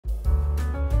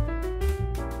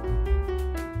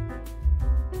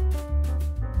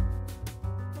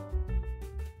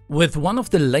With one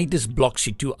of the latest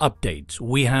Blocksy 2 updates,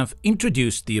 we have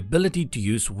introduced the ability to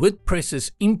use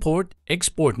WordPress's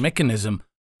import-export mechanism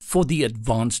for the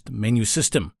advanced menu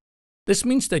system. This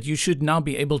means that you should now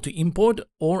be able to import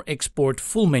or export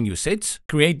full menu sets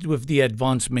created with the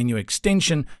advanced menu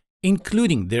extension,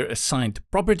 including their assigned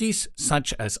properties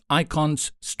such as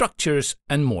icons, structures,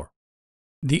 and more.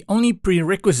 The only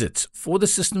prerequisites for the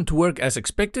system to work as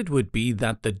expected would be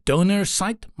that the donor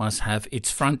site must have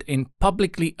its front end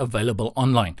publicly available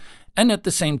online, and at the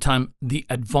same time, the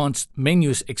advanced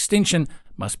menus extension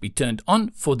must be turned on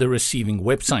for the receiving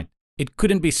website. It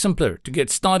couldn't be simpler to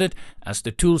get started, as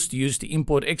the tools to use the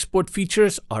import-export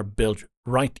features are built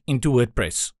right into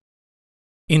WordPress.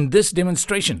 In this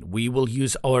demonstration, we will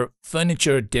use our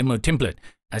furniture demo template,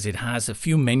 as it has a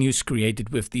few menus created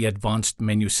with the advanced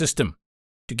menu system.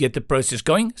 To get the process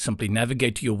going, simply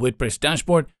navigate to your WordPress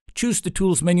dashboard, choose the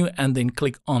Tools menu, and then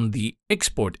click on the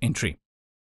Export entry.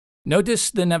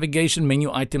 Notice the navigation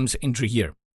menu items entry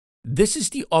here. This is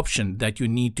the option that you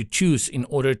need to choose in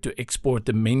order to export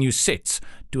the menu sets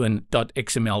to an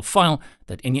 .xml file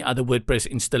that any other WordPress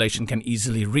installation can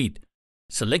easily read.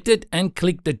 Select it and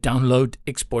click the Download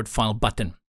Export File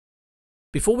button.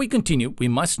 Before we continue, we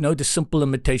must note a simple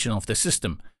limitation of the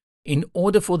system. In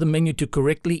order for the menu to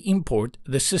correctly import,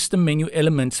 the system menu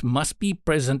elements must be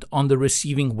present on the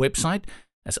receiving website,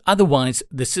 as otherwise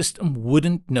the system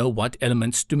wouldn't know what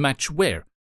elements to match where.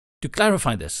 To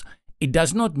clarify this, it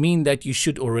does not mean that you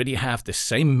should already have the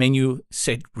same menu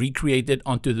set recreated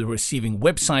onto the receiving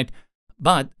website,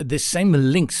 but the same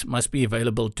links must be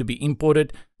available to be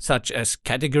imported, such as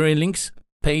category links,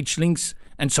 page links,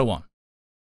 and so on.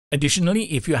 Additionally,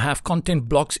 if you have content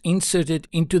blocks inserted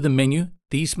into the menu,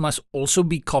 these must also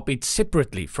be copied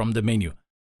separately from the menu.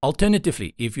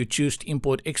 Alternatively, if you choose to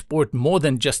import-export more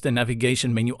than just the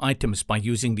navigation menu items by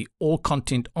using the All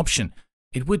Content option,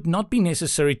 it would not be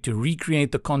necessary to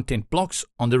recreate the content blocks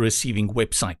on the receiving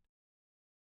website.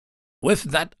 With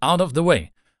that out of the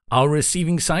way, our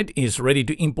receiving site is ready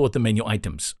to import the menu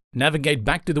items. Navigate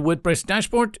back to the WordPress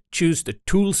dashboard, choose the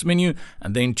Tools menu,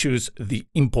 and then choose the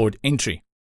Import entry.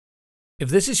 If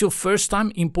this is your first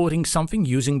time importing something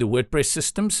using the WordPress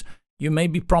systems, you may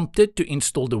be prompted to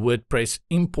install the WordPress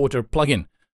Importer plugin.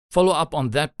 Follow up on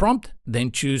that prompt,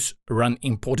 then choose Run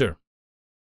Importer.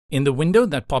 In the window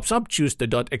that pops up, choose the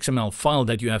 .xml file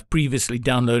that you have previously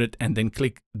downloaded and then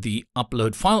click the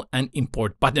Upload File and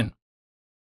Import button.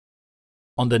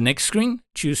 On the next screen,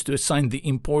 choose to assign the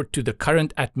import to the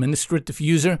current administrative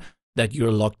user that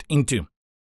you're logged into.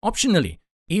 Optionally,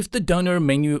 if the donor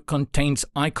menu contains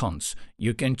icons,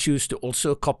 you can choose to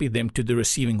also copy them to the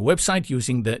receiving website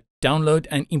using the Download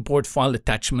and Import File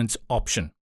Attachments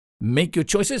option. Make your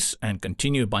choices and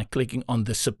continue by clicking on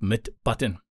the Submit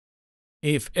button.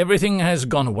 If everything has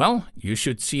gone well, you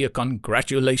should see a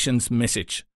congratulations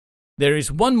message. There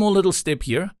is one more little step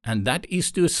here, and that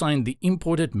is to assign the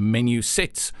imported menu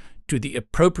sets to the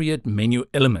appropriate menu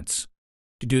elements.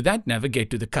 To do that, navigate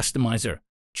to the Customizer,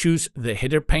 choose the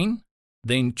header pane,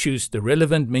 then choose the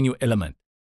relevant menu element.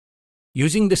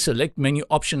 Using the Select menu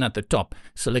option at the top,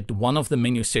 select one of the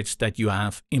menu sets that you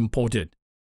have imported.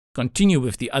 Continue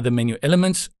with the other menu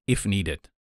elements if needed.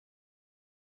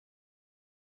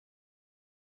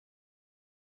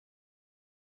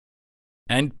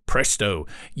 And presto,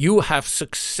 you have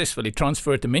successfully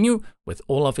transferred the menu with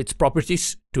all of its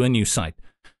properties to a new site.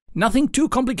 Nothing too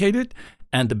complicated,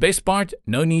 and the best part,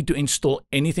 no need to install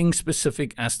anything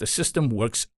specific as the system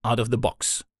works out of the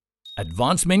box.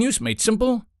 Advanced menus made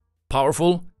simple,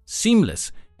 powerful,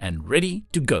 seamless, and ready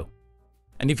to go.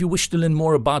 And if you wish to learn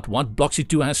more about what Blocksy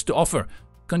 2 has to offer,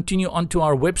 continue onto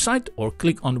our website or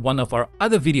click on one of our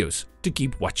other videos to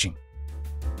keep watching.